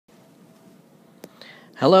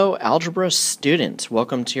Hello, algebra students.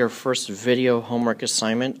 Welcome to your first video homework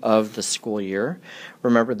assignment of the school year.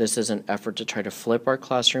 Remember, this is an effort to try to flip our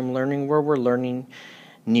classroom learning where we're learning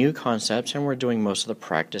new concepts and we're doing most of the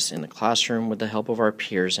practice in the classroom with the help of our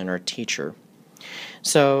peers and our teacher.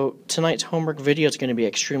 So tonight's homework video is going to be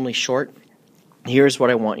extremely short. Here's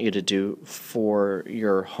what I want you to do for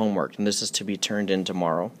your homework, and this is to be turned in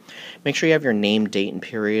tomorrow. Make sure you have your name, date, and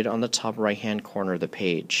period on the top right-hand corner of the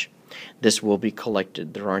page. This will be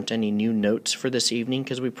collected. There aren't any new notes for this evening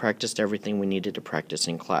because we practiced everything we needed to practice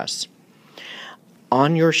in class.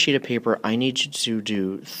 On your sheet of paper, I need you to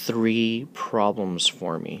do 3 problems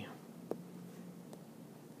for me.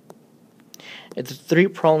 The 3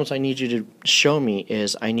 problems I need you to show me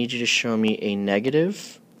is I need you to show me a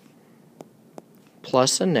negative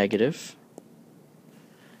plus a negative.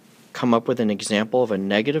 Come up with an example of a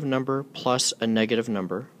negative number plus a negative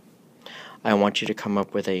number. I want you to come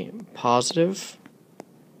up with a positive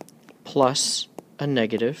plus a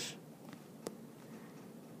negative,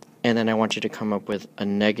 and then I want you to come up with a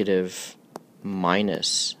negative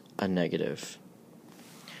minus a negative.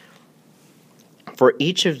 For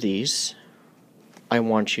each of these, I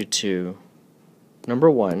want you to, number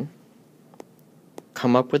 1,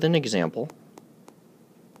 come up with an example.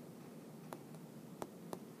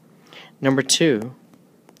 Number 2,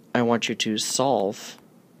 I want you to solve.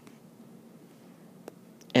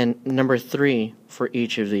 And number 3, for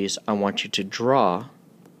each of these, I want you to draw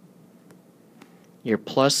your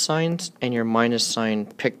plus signs and your minus sign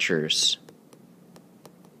pictures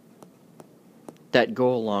that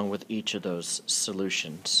go along with each of those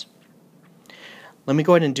solutions. Let me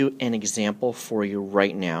go ahead and do an example for you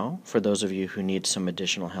right now, for those of you who need some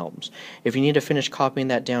additional help. If you need to finish copying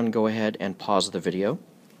that down, go ahead and pause the video.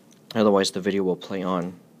 Otherwise, the video will play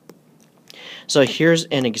on. So here's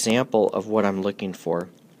an example of what I'm looking for.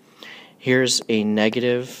 Here's a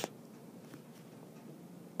negative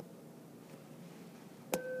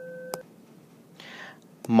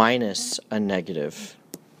minus a negative.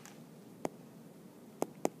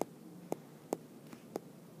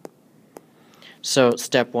 So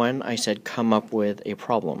step 1, I said come up with a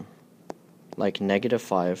problem, like negative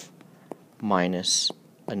 5 minus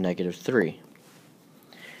a negative 3.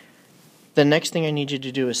 The next thing I need you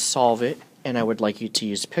to do is solve it, and I would like you to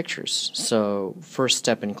use pictures. So first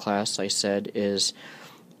step in class, I said, is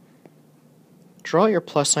draw your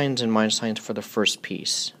plus signs and minus signs for the first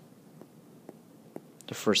piece,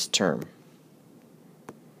 the first term.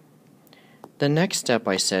 The next step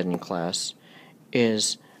I said in class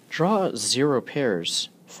is draw 0 pairs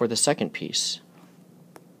for the second piece.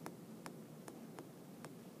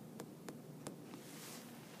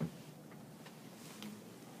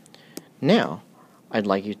 Now, I'd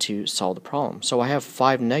like you to solve the problem. So I have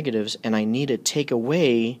 5 negatives and I need to take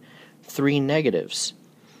away 3 negatives.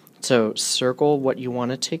 So circle what you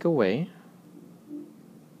want to take away.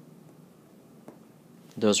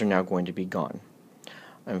 Those are now going to be gone.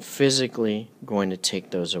 I'm physically going to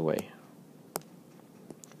take those away.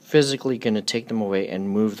 Physically going to take them away and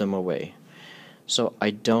move them away. So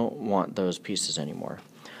I don't want those pieces anymore.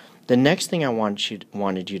 The next thing I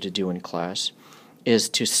wanted you to do in class is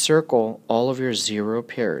to circle all of your 0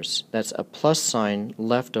 pairs. That's a plus sign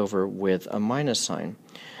left over with a minus sign.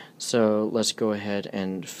 So let's go ahead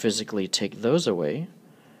and physically take those away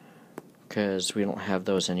because we don't have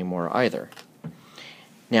those anymore either.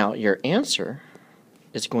 Now your answer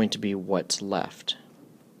is going to be what's left.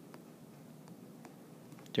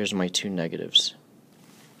 There's my 2 negatives.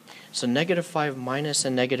 So negative 5 minus a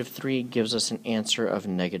negative 3 gives us an answer of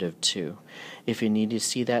negative 2. If you need to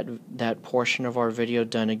see that portion of our video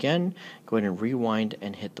done again, go ahead and rewind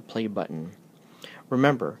and hit the play button.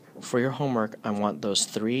 Remember, for your homework, I want those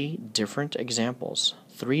 3 different examples,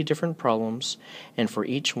 3 different problems, and for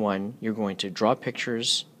each one, you're going to draw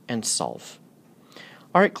pictures and solve.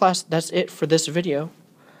 Alright class, that's it for this video.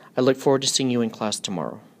 I look forward to seeing you in class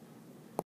tomorrow.